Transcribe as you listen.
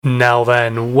Now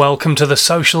then, welcome to the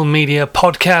Social Media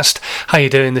Podcast. How you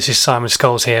doing? This is Simon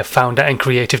Scholes here, founder and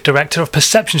creative director of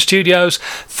Perception Studios.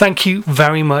 Thank you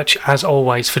very much, as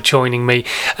always, for joining me.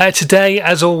 Today,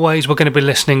 as always, we're going to be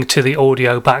listening to the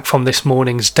audio back from this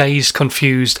morning's Dazed,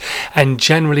 Confused and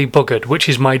Generally Buggered, which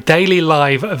is my daily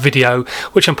live video,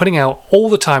 which I'm putting out all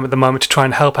the time at the moment to try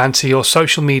and help answer your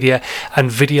social media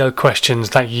and video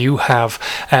questions that you have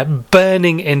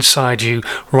burning inside you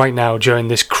right now during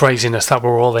this craziness that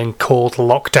we're all in called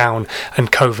lockdown and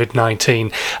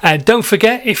COVID-19. Don't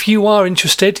forget, if you are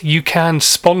interested, you can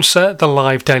sponsor the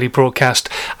live daily broadcast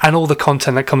and all the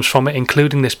content that comes from it,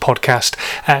 including this podcast,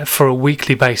 for a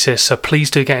weekly basis. So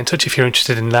please do get in touch if you're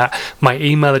interested in that. My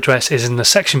email address is in the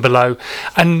section below.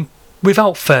 And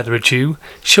without further ado,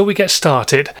 shall we get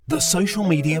started? The Social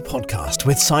Media Podcast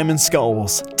with Simon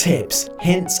Scholes. Tips,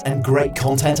 hints, and great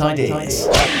content ideas.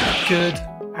 Good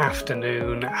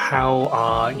afternoon. How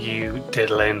are you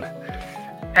diddling?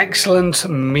 Excellent.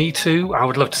 Me too. I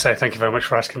would love to say thank you very much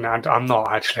for asking that. I'm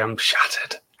not actually. I'm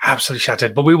shattered. Absolutely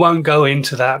shattered. But we won't go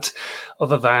into that,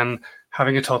 other than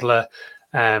having a toddler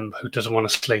who doesn't want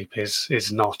to sleep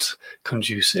is not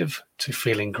conducive to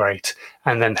feeling great,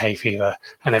 and then hay fever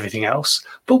and everything else.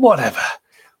 But whatever.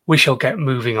 We shall get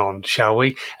moving on, shall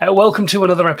we? Welcome to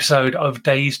another episode of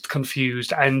Dazed,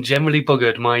 Confused and Generally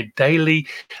Buggered, my daily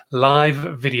live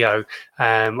video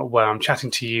where I'm chatting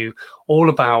to you all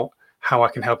about how I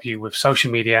can help you with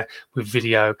social media, with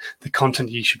video, the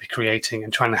content you should be creating,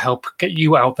 and trying to help get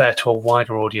you out there to a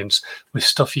wider audience with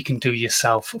stuff you can do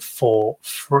yourself for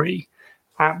free.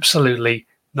 Absolutely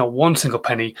not one single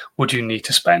penny would you need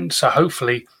to spend. So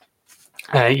hopefully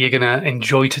you're going to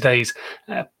enjoy today's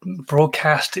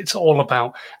broadcast. It's all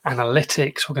about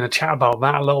analytics. We're going to chat about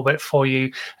that a little bit for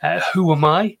you. Who am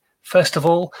I? First of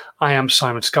all, I am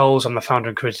Simon Scholes. I'm the founder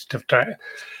and creative director.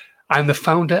 I'm the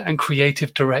founder and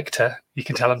creative director. You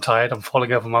can tell I'm tired. I'm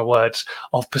falling over my words.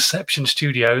 Of Perception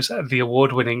Studios, the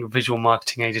award-winning visual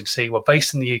marketing agency. We're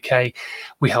based in the UK.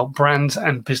 We help brands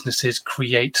and businesses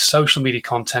create social media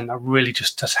content that really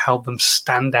just help them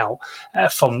stand out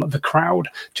from the crowd.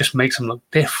 Just makes them look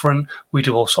different. We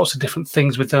do all sorts of different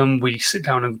things with them. We sit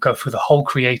down and go through the whole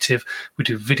creative. We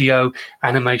do video,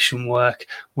 animation work.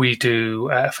 We do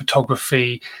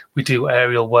photography. We do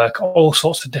aerial work. All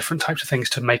sorts of different types of things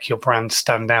to make your brand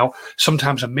stand out.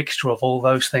 Sometimes a mixture of all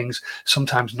those things,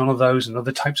 sometimes none of those, and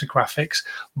other types of graphics.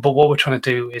 But what we're trying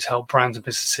to do is help brands and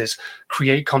businesses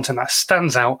create content that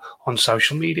stands out on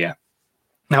social media.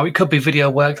 Now, it could be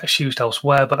video work that's used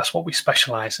elsewhere, but that's what we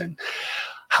specialize in.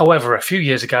 However, a few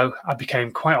years ago, it became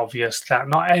quite obvious that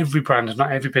not every brand and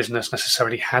not every business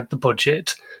necessarily had the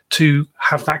budget to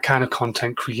have that kind of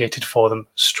content created for them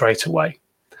straight away.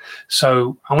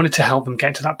 So I wanted to help them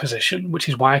get to that position, which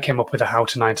is why I came up with a How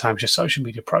to 9 Times Your Social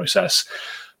Media process.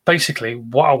 Basically,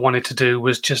 what I wanted to do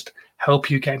was just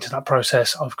help you get into that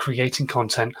process of creating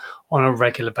content on a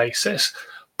regular basis,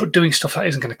 but doing stuff that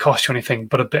isn't going to cost you anything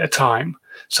but a bit of time,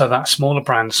 so that smaller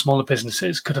brands, smaller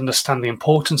businesses could understand the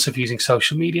importance of using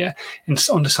social media and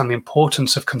understand the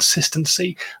importance of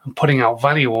consistency and putting out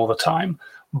value all the time.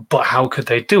 But how could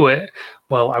they do it?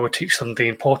 Well, I would teach them the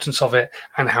importance of it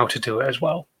and how to do it as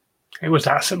well. It was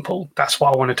that simple. That's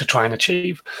what I wanted to try and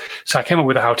achieve. So I came up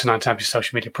with a How to 9 Times Your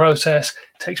Social Media process.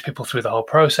 It takes people through the whole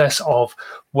process of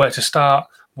where to start,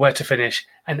 where to finish,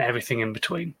 and everything in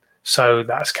between. So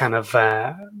that's kind of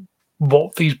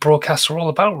what these broadcasts are all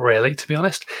about, really, to be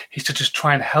honest, is to just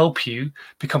try and help you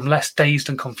become less dazed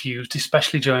and confused,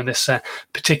 especially during this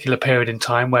particular period in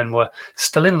time when we're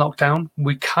still in lockdown.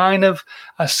 We kind of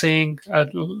are seeing a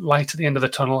light at the end of the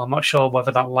tunnel. I'm not sure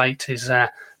whether that light is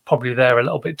probably there a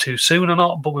little bit too soon or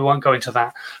not, but we won't go into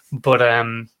that. But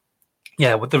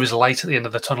there is a light at the end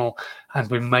of the tunnel, and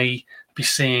we may be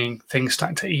seeing things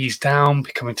starting to ease down,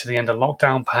 be coming to the end of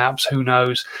lockdown, perhaps, who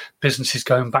knows, businesses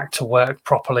going back to work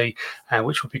properly,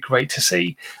 which would be great to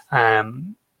see.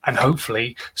 And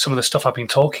hopefully some of the stuff I've been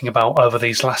talking about over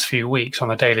these last few weeks on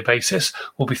a daily basis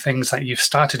will be things that you've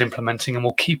started implementing and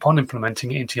will keep on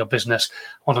implementing it into your business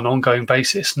on an ongoing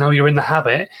basis. Now you're in the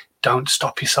habit, don't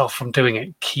stop yourself from doing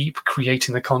it. Keep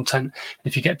creating the content.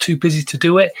 If you get too busy to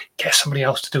do it, get somebody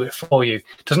else to do it for you.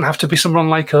 It doesn't have to be someone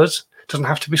like us. It doesn't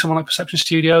have to be someone like Perception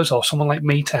Studios or someone like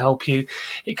me to help you.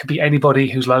 It could be anybody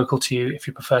who's local to you if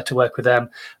you prefer to work with them.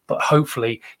 But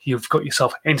hopefully you've got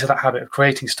yourself into that habit of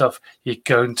creating stuff. You're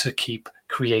going to keep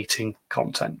creating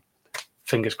content.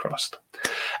 Fingers crossed.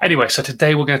 Anyway, so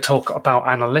today we're going to talk about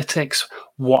analytics.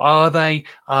 What are they?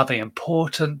 Are they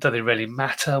important? Do they really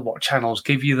matter? What channels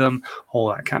give you them? All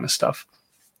that kind of stuff.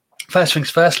 First things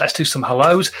first, let's do some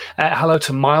hellos. Hello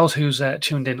to Miles, who's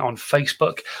tuned in on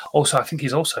Facebook. Also, I think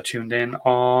he's also tuned in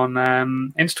on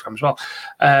Instagram as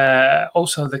well.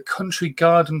 Also, the Country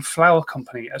Garden Flower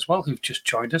Company as well, who've just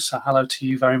joined us. So hello to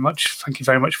you very much. Thank you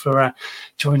very much for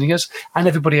joining us. And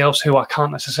everybody else who I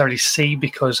can't necessarily see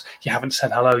because you haven't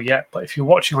said hello yet. But if you're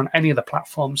watching on any of the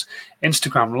platforms,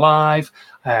 Instagram Live,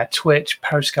 Twitch,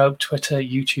 Periscope, Twitter,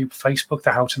 YouTube, Facebook,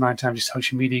 the How to 9 Times Your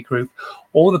Social Media group,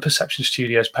 or the Perception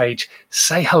Studios page,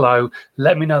 say hello.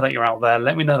 Let me know that you're out there.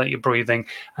 Let me know that you're breathing,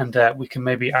 and we can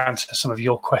maybe answer some of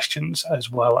your questions as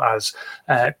well as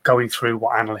going through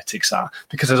what analytics are.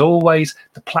 Because as always,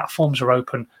 the platforms are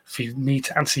open for me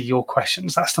to answer your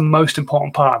questions. That's the most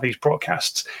important part of these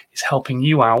broadcasts, is helping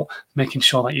you out, making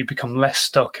sure that you become less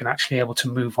stuck and actually able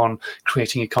to move on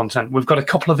creating your content. We've got a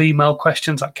couple of email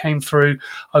questions that came through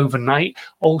overnight.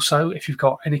 Also, if you've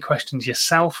got any questions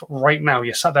yourself right now,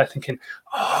 you're sat there thinking,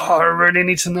 oh, I really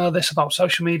need to know this about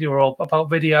social media or about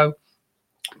video,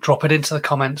 drop it into the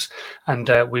comments and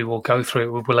we will go through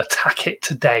it. We will attack it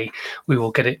today. We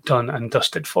will get it done and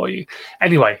dusted for you.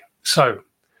 Anyway, so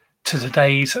to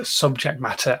today's subject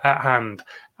matter at hand,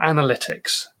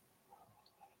 analytics.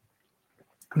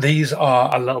 These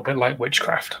are a little bit like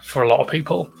witchcraft for a lot of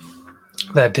people.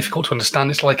 They're difficult to understand.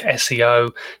 It's like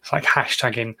SEO. It's like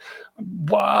hashtagging.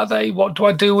 What are they? What do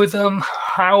I do with them?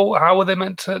 How are they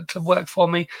meant to work for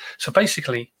me? So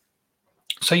basically,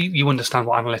 so you understand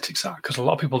what analytics are, because a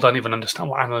lot of people don't even understand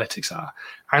what analytics are.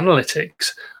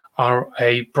 Analytics are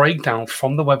a breakdown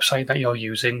from the website that you're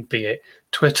using, be it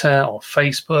Twitter or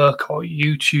Facebook or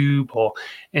YouTube or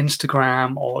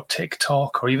Instagram or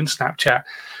TikTok or even Snapchat.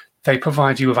 They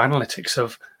provide you with analytics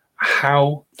of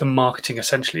how the marketing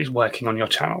essentially is working on your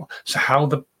channel. So how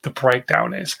the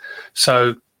breakdown is.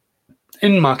 So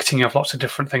in marketing, you have lots of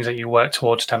different things that you work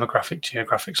towards, demographic,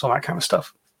 geographics, all that kind of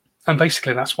stuff. And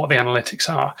basically that's what the analytics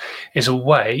are, is a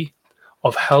way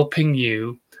of helping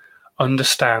you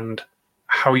understand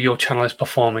how your channel is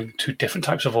performing to different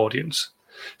types of audience.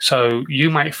 So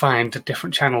you might find that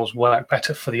different channels work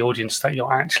better for the audience that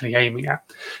you're actually aiming at.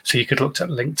 So you could look at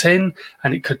LinkedIn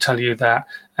and it could tell you that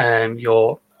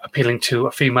you're appealing to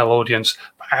a female audience,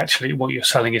 but actually what you're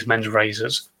selling is men's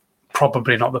razors.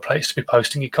 Probably not the place to be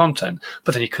posting your content.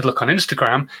 But then you could look on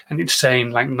Instagram and it's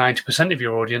saying like 90% of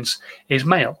your audience is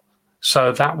male.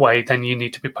 So that way, then you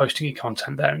need to be posting your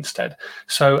content there instead.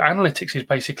 So analytics is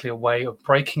basically a way of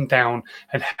breaking down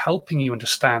and helping you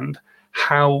understand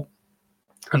how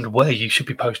and where you should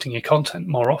be posting your content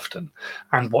more often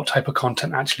and what type of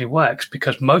content actually works,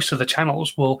 because most of the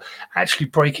channels will actually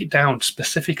break it down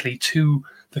specifically to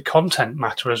the content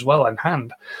matter as well in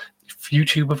hand.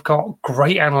 YouTube have got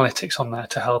great analytics on there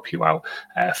to help you out.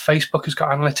 Facebook has got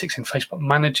analytics in Facebook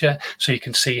Manager, so you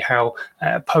can see how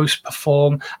posts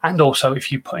perform. And also,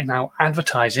 if you're putting out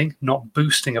advertising, not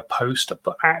boosting a post,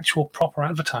 but actual proper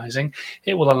advertising,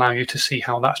 it will allow you to see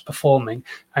how that's performing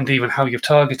and even how you've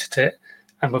targeted it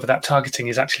and whether that targeting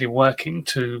is actually working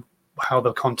to how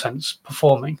the content's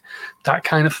performing, that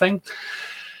kind of thing.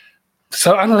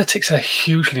 So analytics are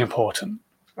hugely important.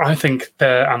 I think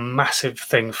they're a massive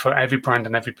thing for every brand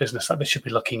and every business that they should be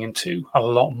looking into a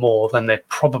lot more than they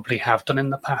probably have done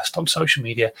in the past on social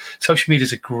media. Social media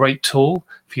is a great tool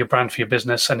for your brand, for your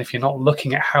business. And if you're not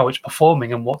looking at how it's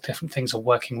performing and what different things are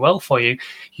working well for you,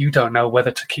 you don't know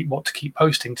whether to keep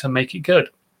posting to make it good.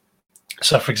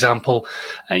 So, for example,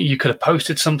 you could have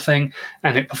posted something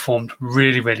and it performed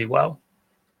really, really well.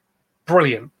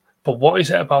 Brilliant. But what is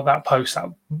it about that post that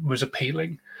was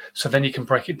appealing? So then you can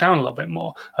break it down a little bit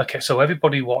more. Okay, so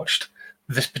everybody watched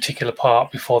this particular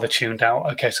part before they tuned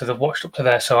out. Okay, so they've watched up to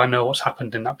there, so I know what's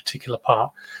happened in that particular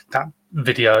part, that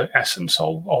video essence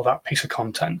or that piece of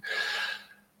content.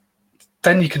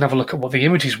 Then you can have a look at what the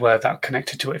images were that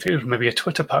connected to it. If it was maybe a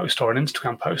Twitter post or an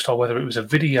Instagram post, or whether it was a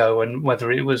video and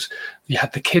whether it was you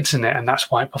had the kids in it and that's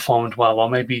why it performed well,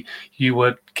 or maybe you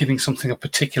were giving something a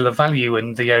particular value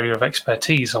in the area of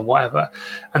expertise or whatever.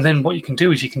 And then what you can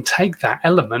do is you can take that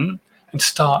element and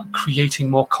start creating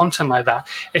more content like that.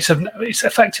 It's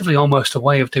effectively almost a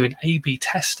way of doing A/B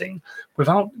testing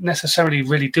without necessarily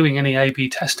really doing any A/B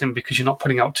testing, because you're not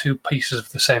putting out two pieces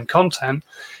of the same content.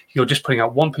 You're just putting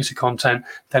out one piece of content,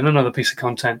 then another piece of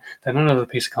content, then another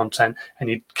piece of content, and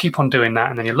you keep on doing that.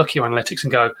 And then you look at your analytics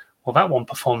and go, well, that one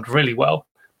performed really well.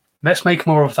 Let's make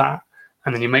more of that.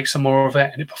 And then you make some more of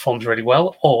it and it performs really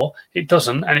well, or it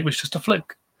doesn't and it was just a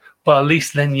fluke. But at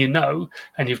least then you know,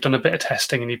 and you've done a bit of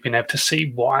testing and you've been able to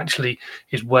see what actually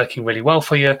is working really well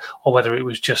for you, or whether it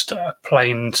was just a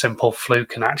plain simple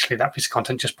fluke and actually that piece of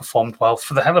content just performed well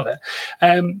for the hell of it.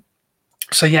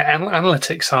 So yeah,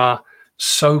 analytics are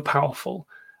so powerful.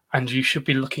 and you should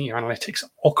be looking at your analytics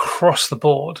across the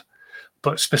board,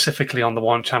 but specifically on the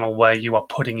one channel where you are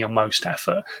putting your most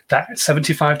effort. That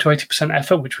 75 to 80%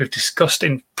 effort, which we've discussed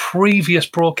in previous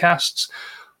broadcasts,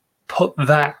 put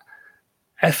that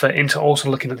effort into also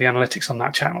looking at the analytics on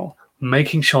that channel,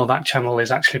 making sure that channel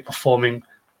is actually performing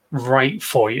right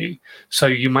for you. So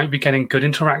you might be getting good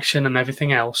interaction and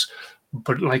everything else,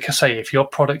 but like I say, if your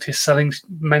product is selling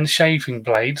men's shaving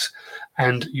blades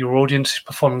and your audience is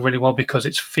performing really well because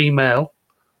it's female,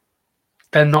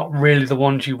 they're not really the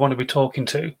ones you want to be talking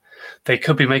to. They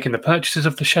could be making the purchases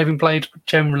of the shaving blades, but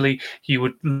generally you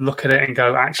would look at it and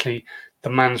go, actually, the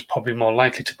man's probably more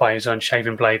likely to buy his own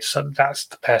shaving blades, so that's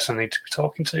the person I need to be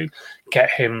talking to.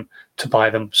 Get him to buy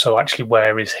them. So actually,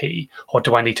 where is he? Or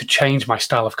do I need to change my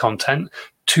style of content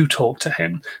to talk to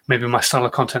him? Maybe my style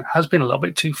of content has been a little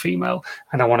bit too female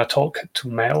and I want to talk to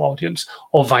a male audience,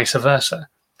 or vice versa.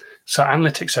 So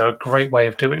analytics are a great way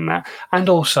of doing that. And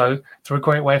also, they're a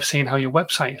great way of seeing how your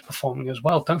website is performing as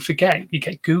well. Don't forget, you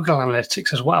get Google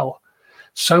Analytics as well.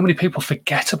 So many people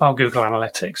forget about Google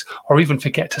Analytics or even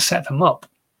forget to set them up.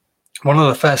 One of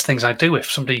the first things I do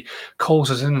if somebody calls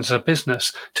us in as a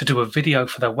business to do a video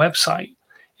for their website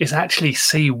is actually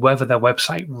see whether their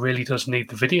website really does need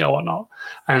the video or not.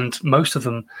 And most of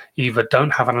them either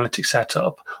don't have analytics set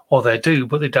up, or they do,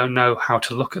 but they don't know how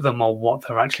to look at them or what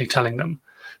they're actually telling them.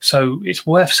 So it's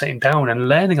worth sitting down and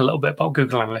learning a little bit about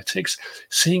Google Analytics,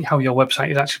 seeing how your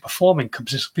website is actually performing,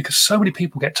 because so many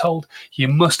people get told you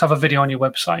must have a video on your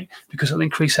website because it'll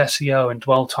increase SEO and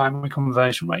dwell time and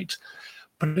conversion rates.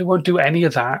 But it won't do any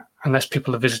of that unless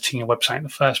people are visiting your website in the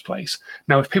first place.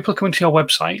 Now, if people are coming to your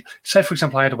website, say, for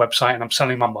example, I had a website and I'm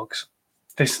selling my mugs.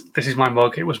 This is my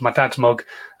mug. It was my dad's mug.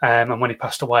 And when he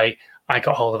passed away, I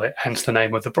got hold of it, hence the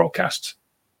name of the broadcasts.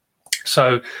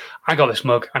 So I got this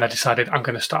mug and I decided I'm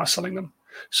going to start selling them.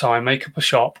 So I make up a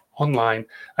shop online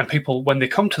and people, when they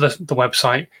come to the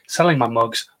website selling my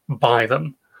mugs, buy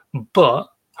them. But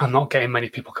I'm not getting many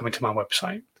people coming to my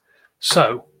website.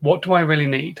 So what do I really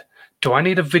need? Do I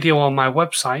need a video on my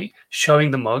website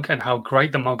showing the mug and how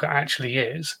great the mug actually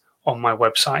is on my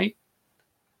website?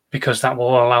 Because that will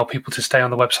allow people to stay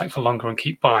on the website for longer and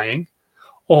keep buying.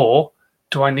 Or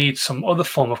do I need some other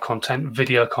form of content,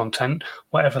 video content,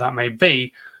 whatever that may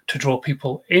be, to draw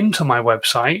people into my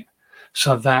website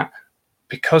so that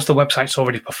because the website's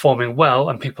already performing well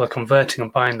and people are converting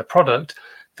and buying the product,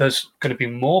 there's going to be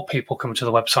more people coming to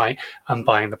the website and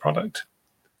buying the product?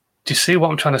 Do you see what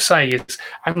I'm trying to say? Is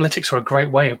analytics are a great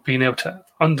way of being able to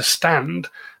understand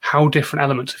how different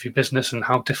elements of your business and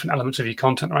how different elements of your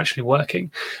content are actually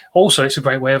working. Also, it's a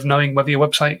great way of knowing whether your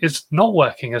website is not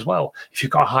working as well. If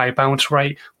you've got a high bounce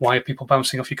rate, why are people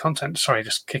bouncing off your content? Sorry,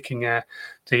 just kicking the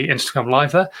Instagram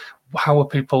live there. Why are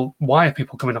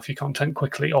people coming off your content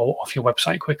quickly or off your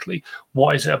website quickly?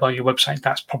 What is it about your website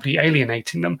that's probably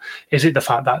alienating them? Is it the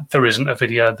fact that there isn't a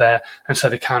video there and so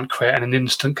they can't create an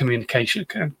instant communication,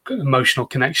 emotional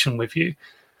connection with you?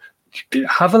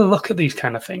 Have a look at these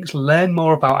kind of things. Learn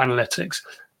more about analytics.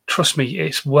 Trust me,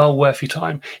 it's well worth your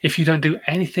time. If you don't do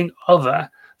anything other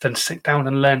than sit down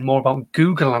and learn more about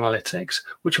Google Analytics,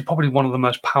 which are probably one of the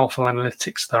most powerful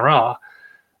analytics there are,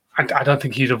 I don't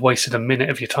think you'd have wasted a minute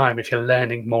of your time if you're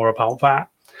learning more about that.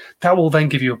 That will then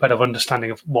give you a better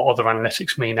understanding of what other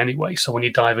analytics mean anyway. So when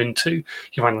you dive into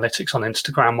your analytics on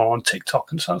Instagram or on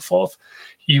TikTok and so forth,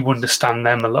 you understand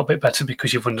them a little bit better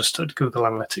because you've understood Google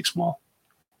Analytics more.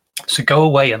 So go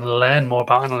away and learn more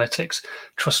about analytics.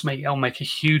 Trust me, it'll make a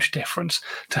huge difference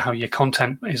to how your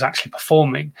content is actually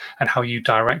performing and how you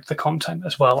direct the content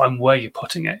as well and where you're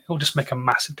putting it. It'll just make a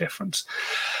massive difference.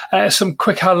 Some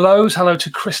quick hellos. Hello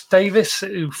to Chris Davis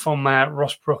from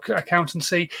Rossbrook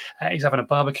Accountancy. He's having a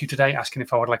barbecue today, asking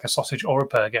if I would like a sausage or a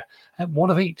burger. One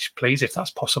of each, please, if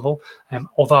that's possible.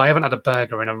 Although I haven't had a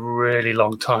burger in a really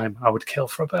long time, I would kill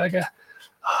for a burger.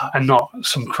 And not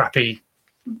some crappy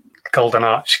Golden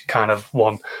Arch kind of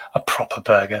one, a proper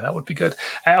burger. That would be good.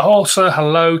 Also,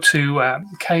 hello to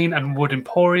Kane and Wood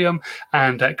Emporium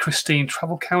and Christine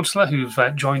Travel Counsellor,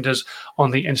 who've joined us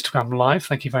on the Instagram Live.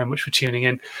 Thank you very much for tuning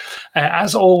in.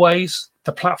 As always,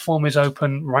 the platform is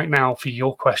open right now for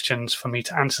your questions, for me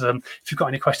to answer them. If you've got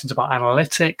any questions about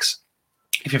analytics,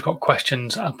 if you've got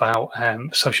questions about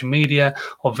social media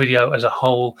or video as a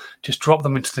whole, just drop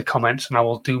them into the comments and I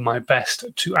will do my best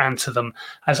to answer them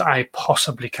as I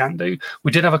possibly can do.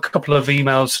 We did have a couple of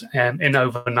emails in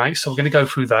overnight, so we're going to go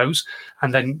through those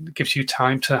and then it gives you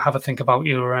time to have a think about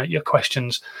your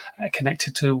questions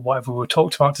connected to whatever we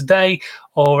talked about today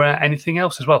or anything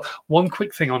else as well. One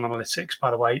quick thing on analytics, by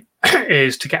the way,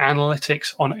 is to get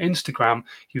analytics on Instagram,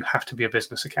 you have to be a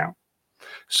business account.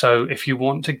 So if you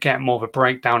want to get more of a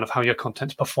breakdown of how your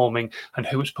content's performing and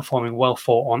who it's performing well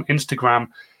for on Instagram,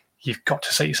 you've got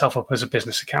to set yourself up as a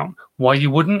business account. Why you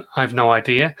wouldn't, I have no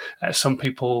idea. Some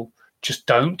people just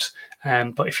don't.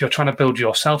 But if you're trying to build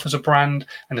yourself as a brand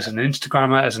and as an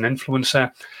Instagrammer, as an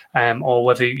influencer, or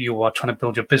whether you are trying to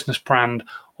build your business brand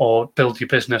or build your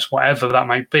business, whatever that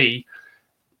might be,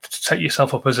 set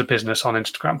yourself up as a business on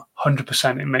Instagram.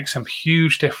 100%. It makes a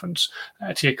huge difference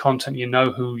to your content. You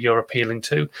know who you're appealing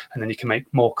to, and then you can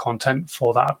make more content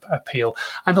for that appeal.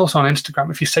 And also on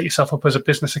Instagram, if you set yourself up as a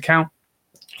business account,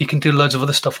 you can do loads of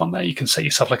other stuff on there. You can set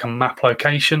yourself like a map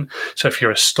location. So if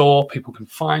you're a store, people can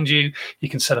find you. You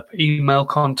can set up email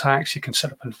contacts. You can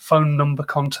set up a phone number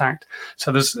contact.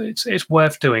 So it's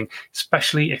worth doing,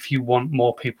 especially if you want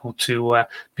more people to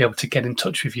be able to get in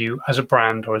touch with you as a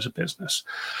brand or as a business.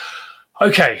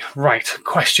 Okay, right.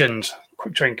 Questions.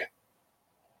 Quick drink.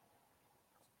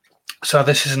 So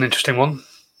this is an interesting one.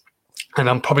 And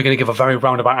I'm probably going to give a very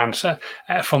roundabout answer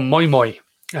from Moi Moi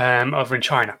over in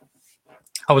China.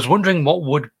 I was wondering what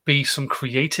would be some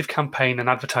creative campaign and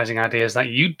advertising ideas that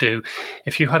you'd do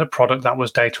if you had a product that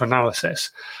was data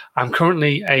analysis. I'm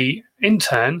currently an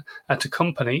intern at a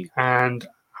company and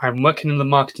I'm working in the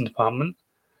marketing department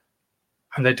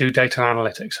and they do data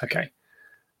analytics. Okay.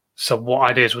 So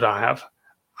what ideas would I have?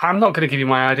 I'm not going to give you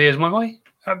my ideas, my way.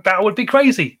 That would be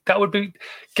crazy. That would be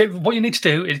what you need to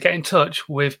do is get in touch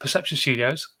with Perception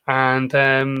Studios and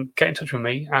get in touch with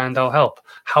me and I'll help.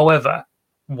 However,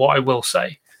 what I will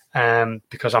say,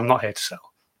 because I'm not here to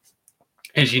sell,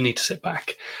 is you need to sit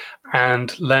back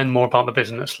and learn more about the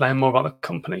business, learn more about the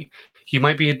company. You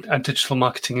might be a digital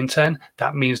marketing intern.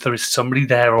 That means there is somebody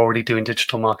there already doing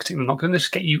digital marketing. They're not going to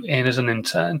just get you in as an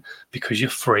intern because you're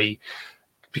free,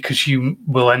 because you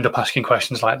will end up asking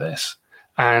questions like this.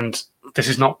 And this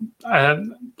is not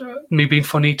me being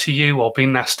funny to you or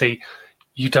being nasty.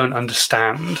 You don't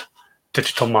understand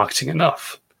digital marketing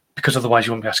enough, because otherwise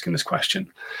you won't be asking this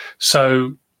question.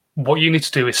 So what you need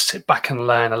to do is sit back and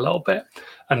learn a little bit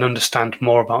and understand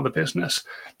more about the business.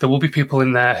 There will be people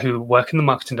in there who work in the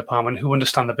marketing department who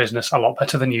understand the business a lot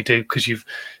better than you do because you've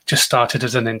just started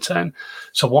as an intern.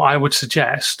 So what I would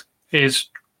suggest is,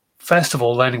 first of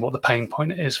all, learning what the pain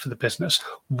point is for the business.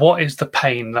 What is the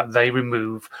pain that they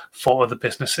remove for other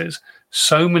businesses?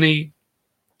 So many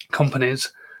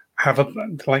companies have a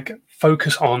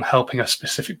focus on helping a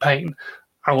specific pain.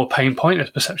 Our pain point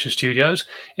at Perception Studios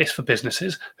is for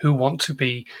businesses who want to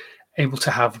be able to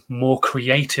have more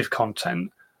creative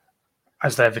content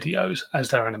as their videos, as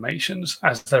their animations,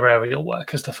 as their aerial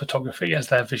work, as their photography, as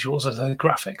their visuals, as their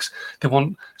graphics. They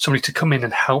want somebody to come in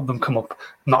and help them come up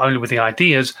not only with the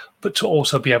ideas, but to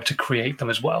also be able to create them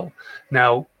as well.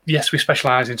 Now, yes, we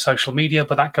specialize in social media,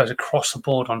 but that goes across the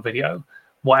board on video,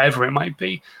 whatever it might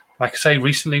be. Like I say,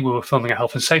 recently we were filming a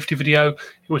health and safety video.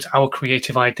 It was our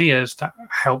creative ideas that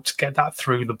helped get that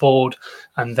through the board.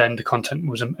 And then the content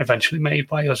was eventually made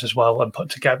by us as well and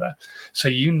put together. So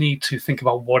you need to think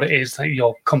about what it is that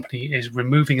your company is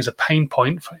removing as a pain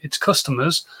point for its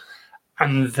customers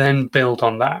and then build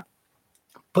on that.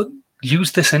 But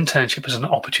use this internship as an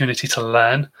opportunity to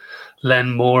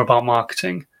learn more about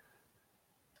marketing.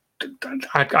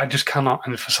 I just cannot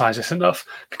emphasize this enough,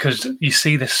 because you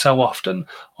see this so often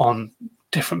on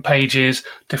different pages,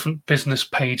 different business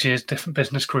pages, different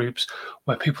business groups,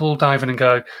 where people will dive in and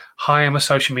go, "Hi, I'm a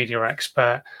social media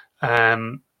expert,"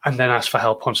 and then ask for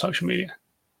help on social media.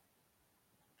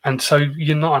 And so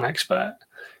you're not an expert,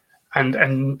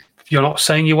 and you're not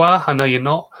saying you are. I know you're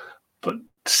not, but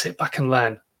sit back and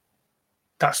learn.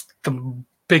 That's the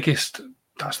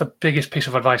biggest piece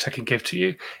of advice I can give to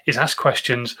you, is ask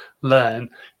questions, learn,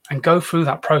 and go through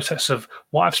that process of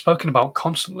what I've spoken about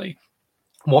constantly.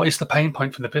 What is the pain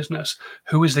point for the business?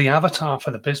 Who is the avatar for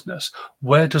the business?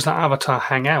 Where does that avatar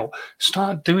hang out?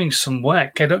 Start doing some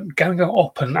work, going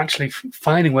up and actually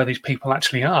finding where these people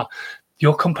actually are.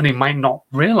 Your company might not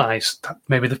realize that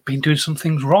maybe they've been doing some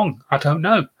things wrong. I don't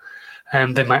know.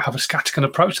 And they might have a scattergun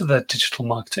approach to their digital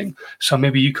marketing. So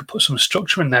maybe you could put some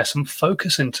structure in there, some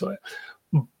focus into it.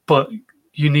 But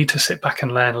you need to sit back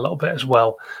and learn a little bit as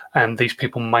well. And these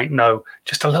people might know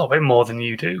just a little bit more than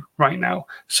you do right now.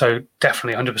 So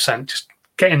definitely 100%, just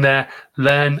get in there,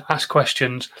 learn, ask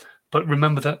questions. But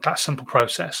remember that simple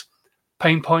process.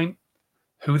 Pain point,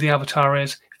 who the avatar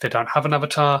is. If they don't have an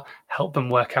avatar, help them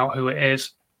work out who it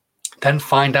is. Then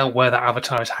find out where that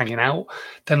avatar is hanging out.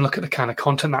 Then look at the kind of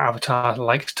content that avatar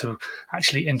likes to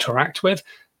actually interact with.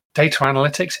 Data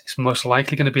analytics is most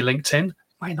likely going to be LinkedIn.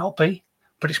 Might not be,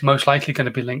 but it's most likely going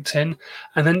to be LinkedIn.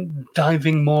 And then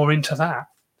diving more into that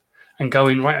and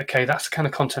going, right, okay, that's the kind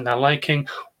of content they're liking.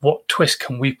 What twist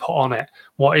can we put on it?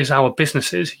 What is our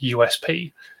business's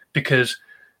USP? Because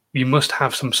you must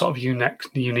have some sort of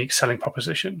unique selling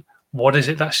proposition. What is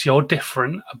it that's you're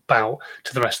different about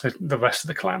to the rest of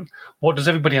the clan? What does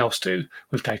everybody else do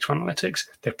with data analytics?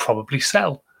 They probably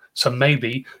sell. So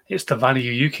maybe it's the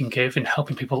value you can give in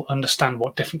helping people understand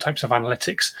what different types of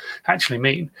analytics actually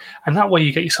mean. And that way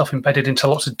you get yourself embedded into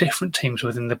lots of different teams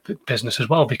within the business as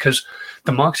well, because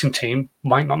the marketing team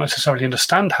might not necessarily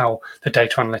understand how the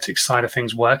data analytics side of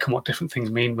things work and what different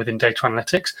things mean within data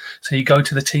analytics. So you go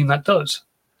to the team that does,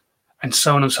 and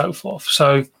so on and so forth.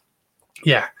 So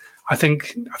yeah, I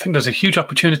think there's a huge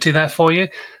opportunity there for you,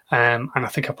 and I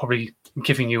think I've probably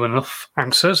giving you enough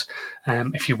answers.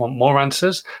 If you want more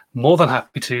answers, more than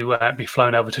happy to be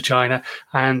flown over to China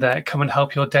and come and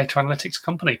help your data analytics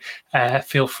company.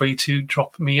 Feel free to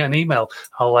drop me an email.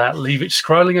 I'll leave it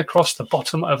scrolling across the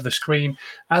bottom of the screen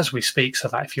as we speak, so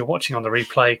that if you're watching on the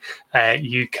replay,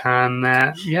 you can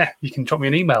drop me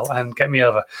an email and get me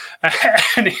over.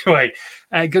 Anyway,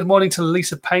 good morning to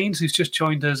Lisa Paynes, who's just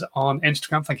joined us on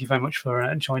Instagram. Thank you very much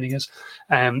for joining us.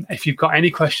 If you've got any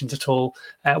questions at all,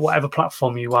 whatever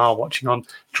platform you are watching on,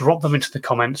 drop them into the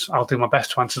comments. I'll do my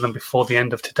best to answer them before the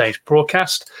end of today's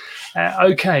broadcast.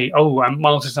 Okay. Oh, and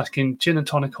Miles is asking, gin and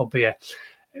tonic or beer?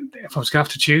 If I was going to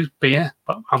have to choose, beer,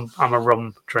 but I'm a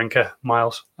rum drinker,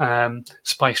 Miles.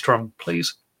 Spiced rum,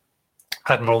 please.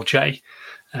 Admiral J,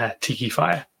 Tiki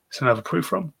Fire. It's an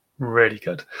overproof rum. Really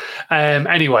good.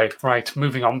 Anyway, right,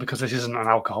 moving on, because this isn't an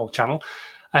alcohol channel,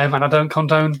 and I don't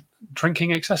condone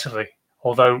drinking excessively,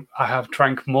 although I have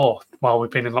drank more while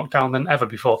we've been in lockdown than ever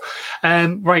before.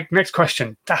 Right, next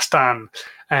question. Dastan.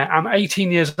 I'm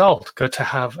 18 years old. Good to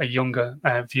have a younger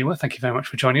viewer. Thank you very much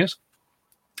for joining us.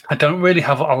 I don't really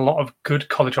have a lot of good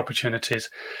college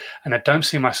opportunities, and I don't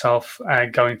see myself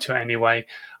going to anyway.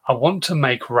 I want to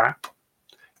make rap.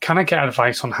 Can I get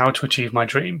advice on how to achieve my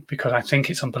dream? Because I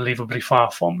think it's unbelievably far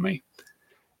from me.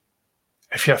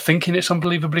 If you're thinking it's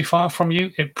unbelievably far from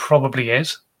you, it probably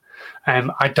is.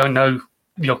 I don't know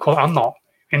your quality. I'm not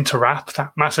into rap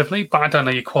that massively, but I don't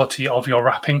know your quality of your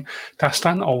rapping,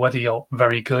 Dastan, or whether you're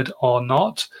very good or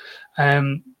not.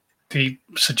 The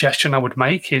suggestion I would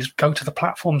make is go to the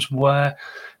platforms where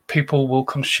people will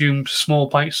consume small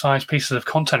bite-sized pieces of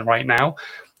content right now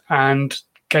and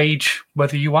gauge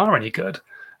whether you are any good.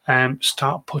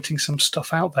 Start putting some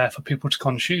stuff out there for people to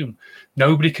consume.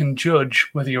 Nobody can judge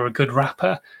whether you're a good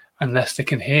rapper unless they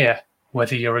can hear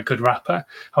whether you're a good rapper.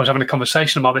 I was having a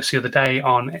conversation about this the other day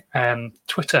on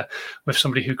Twitter with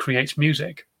somebody who creates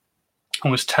music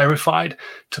and was terrified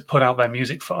to put out their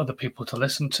music for other people to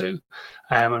listen to,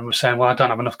 and was saying, well, I don't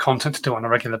have enough content to do on a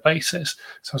regular basis.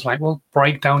 So I was like, well,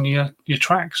 break down your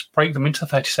tracks, break them into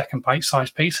 30-second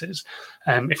bite-sized pieces.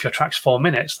 If your track's 4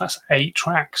 minutes, that's 8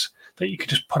 tracks that you could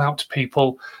just put out to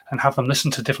people and have them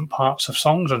listen to different parts of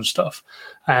songs and stuff.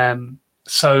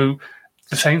 So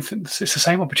it's the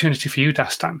same opportunity for you,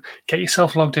 Dastan. Get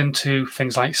yourself logged into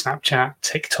things like Snapchat,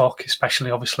 TikTok,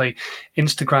 especially obviously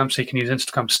Instagram, so you can use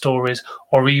Instagram stories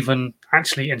or even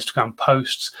actually Instagram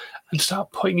posts, and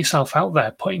start putting yourself out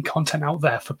there, putting content out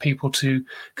there for people to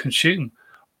consume.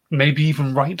 Maybe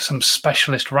even write some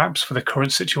specialist raps for the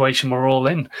current situation we're all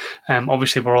in.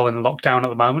 Obviously, we're all in lockdown at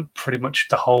the moment, pretty much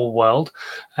the whole world.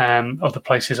 Other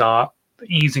places are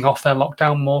easing off their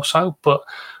lockdown more so, but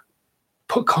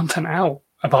put content out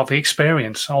about the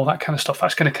experience, all that kind of stuff.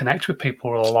 That's going to connect with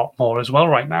people a lot more as well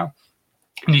right now.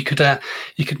 And you could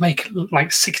make like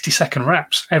 60-second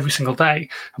raps every single day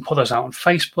and put those out on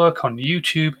Facebook, on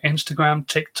YouTube, Instagram,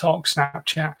 TikTok,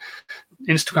 Snapchat,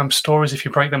 Instagram stories, if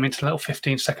you break them into little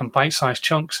 15-second bite-sized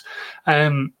chunks.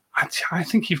 I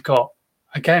think you've got,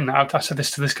 again, I said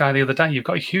this to this guy the other day, you've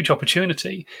got a huge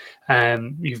opportunity.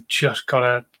 You've just got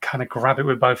to kind of grab it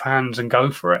with both hands and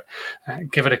go for it,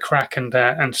 give it a crack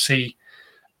and see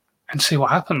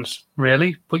what happens,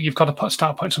 really. But you've got to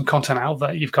start putting some content out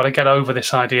there. You've got to get over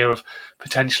this idea of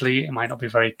potentially it might not be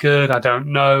very good. I don't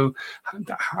know.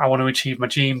 I want to achieve my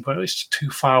dream, but it's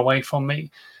too far away from me.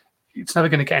 It's never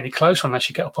going to get any closer unless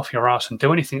you get up off your ass and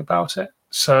do anything about it.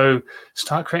 So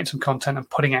start creating some content and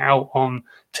putting it out on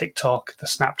TikTok, the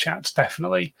Snapchats,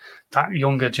 definitely that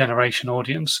younger generation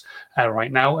audience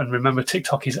right now. And remember,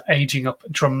 TikTok is aging up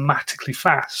dramatically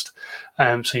fast.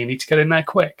 So you need to get in there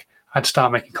quick. I'd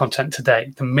start making content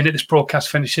today. The minute this broadcast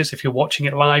finishes, if you're watching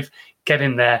it live, get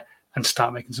in there and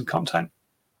start making some content.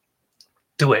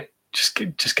 Do it. Just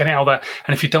get it out there.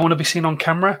 And if you don't want to be seen on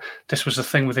camera, this was the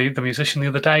thing with the musician the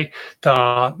other day. There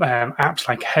are apps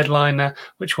like Headliner,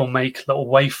 which will make little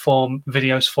waveform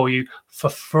videos for you for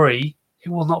free. It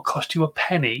will not cost you a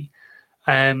penny.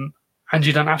 And And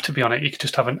you don't have to be on it. You could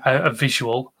just have a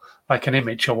visual, like an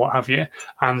image or what have you,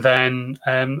 and then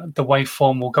the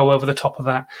waveform will go over the top of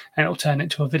that, and it'll turn it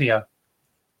into a video.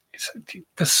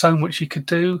 There's so much you could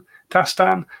do,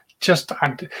 Dastan.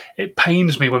 And it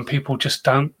pains me when people just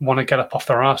don't want to get up off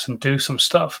their arse and do some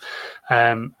stuff.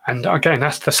 And again,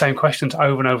 that's the same questions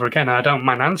over and over again. I don't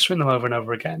mind answering them over and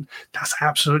over again. That's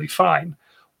absolutely fine.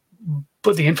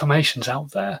 But the information's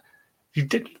out there.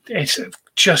 It's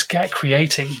just get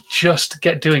creating, just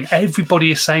get doing. Everybody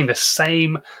is saying the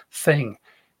same thing.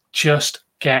 Just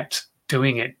get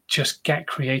doing it. Just get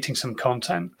creating some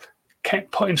content.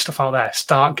 Keep putting stuff out there.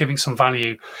 Start giving some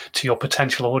value to your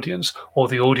potential audience or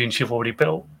the audience you've already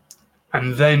built.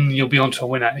 And then you'll be onto a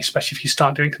winner, especially if you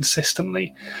start doing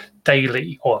consistently,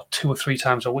 daily, or 2 or 3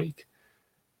 times a week.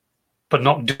 But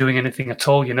not doing anything at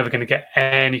all, you're never going to get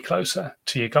any closer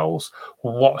to your goals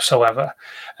whatsoever.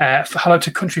 Hello to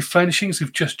Country Furnishings,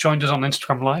 who've just joined us on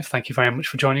Instagram Live. Thank you very much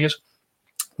for joining us.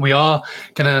 We are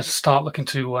going to start looking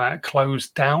to close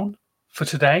down for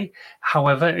today.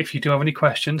 However, if you do have any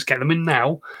questions, get them in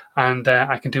now, and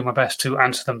I can do my best to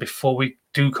answer them before we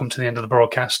do come to the end of the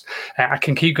broadcast. I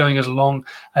can keep going as long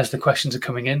as the questions are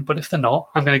coming in, but if they're not,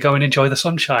 I'm going to go and enjoy the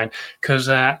sunshine, because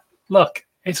look,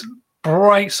 it's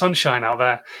bright sunshine out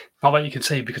there. Not that you can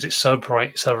see because it's so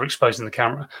bright, it's overexposing the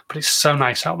camera, but it's so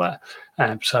nice out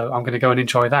there. So I'm going to go and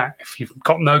enjoy that if you've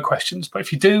got no questions. But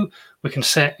if you do, we can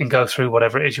sit and go through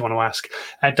whatever it is you want to ask.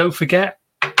 Don't forget,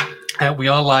 we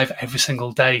are live every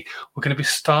single day. We're going to be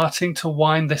starting to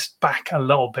wind this back a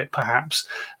little bit, perhaps.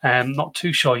 Not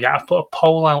too sure yet. I've put a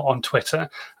poll out on Twitter.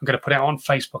 I'm going to put it on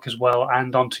Facebook as well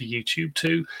and onto YouTube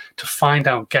too, to find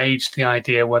out, gauge the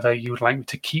idea whether you would like me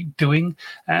to keep doing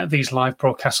these live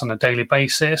broadcasts on a daily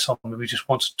basis, or maybe just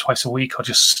once or twice a week, or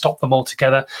just stop them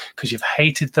altogether because you've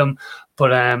hated them.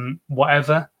 But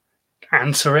whatever.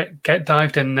 Answer it, get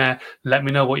dived in there, let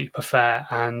me know what you prefer,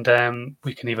 and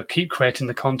we can either keep creating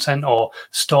the content or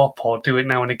stop or do it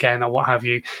now and again or what have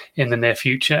you in the near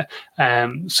future.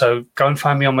 So go and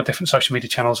find me on my different social media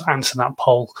channels, answer that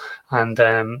poll, and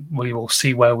we will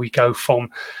see where we go from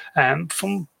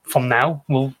now.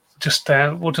 We'll just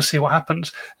see what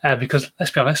happens, because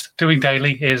let's be honest, doing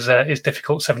daily is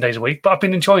difficult 7 days a week, but I've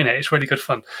been enjoying it. It's really good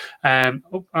fun.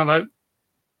 Hello.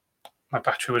 My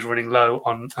battery was running low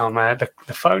on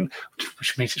the phone,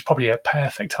 which means it's probably a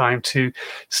perfect time to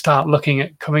start looking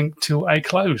at coming to a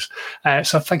close.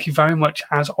 So thank you very much,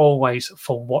 as always,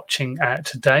 for watching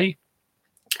today.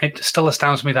 It still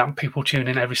astounds me that people tune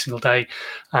in every single day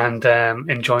and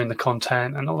enjoying the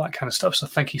content and all that kind of stuff. So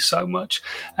thank you so much.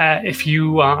 If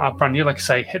you are brand new, like I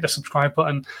say, hit the subscribe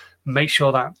button. Make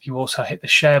sure that you also hit the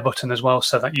share button as well,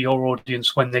 so that your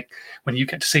audience, when you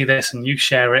get to see this and you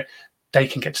share it, they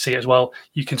can get to see it as well.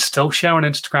 You can still share on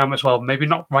Instagram as well. Maybe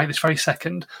not right this very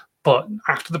second, but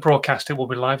after the broadcast, it will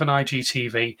be live on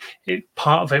IGTV.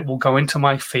 Part of it will go into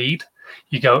my feed.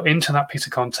 You go into that piece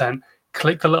of content,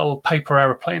 click the little paper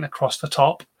aeroplane across the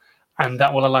top, and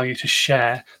that will allow you to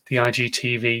share the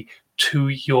IGTV to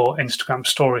your Instagram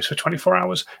stories for 24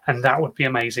 hours. And that would be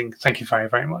amazing. Thank you very,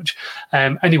 very much.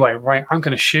 Anyway, right, I'm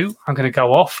going to shoot. I'm going to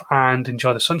go off and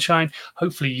enjoy the sunshine.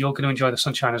 Hopefully you're going to enjoy the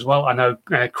sunshine as well. I know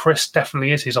Chris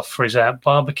definitely is. He's off for his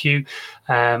barbecue.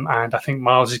 And I think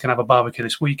Miles is going to have a barbecue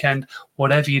this weekend.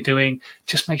 Whatever you're doing,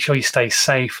 just make sure you stay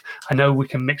safe. I know we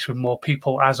can mix with more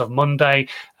people as of Monday,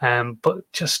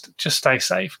 but just stay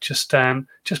safe. Just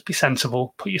be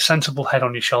sensible. Put your sensible head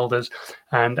on your shoulders,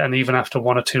 and even after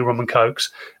 1 or 2 rum and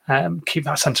cokes, keep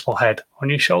that sensible head on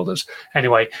your shoulders.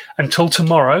 Anyway, until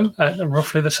tomorrow at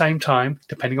roughly the same time,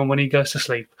 depending on when he goes to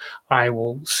sleep, I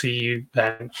will see you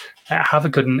then. Have a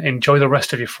good one. Enjoy the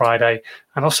rest of your Friday,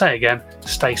 and I'll say again,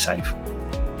 stay safe.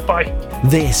 Bye.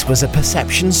 This was a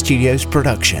Perception Studios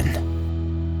production.